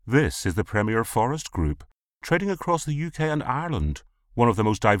This is the Premier Forest Group, trading across the UK and Ireland, one of the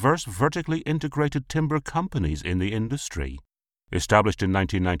most diverse vertically integrated timber companies in the industry. Established in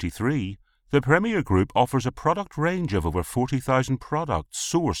 1993, the Premier Group offers a product range of over 40,000 products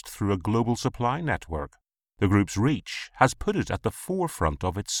sourced through a global supply network. The group's reach has put it at the forefront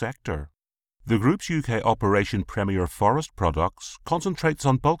of its sector. The group's UK operation Premier Forest Products concentrates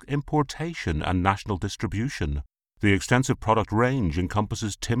on bulk importation and national distribution. The extensive product range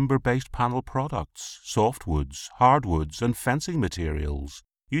encompasses timber-based panel products, softwoods, hardwoods and fencing materials,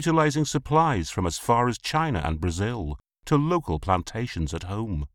 utilizing supplies from as far as China and Brazil to local plantations at home.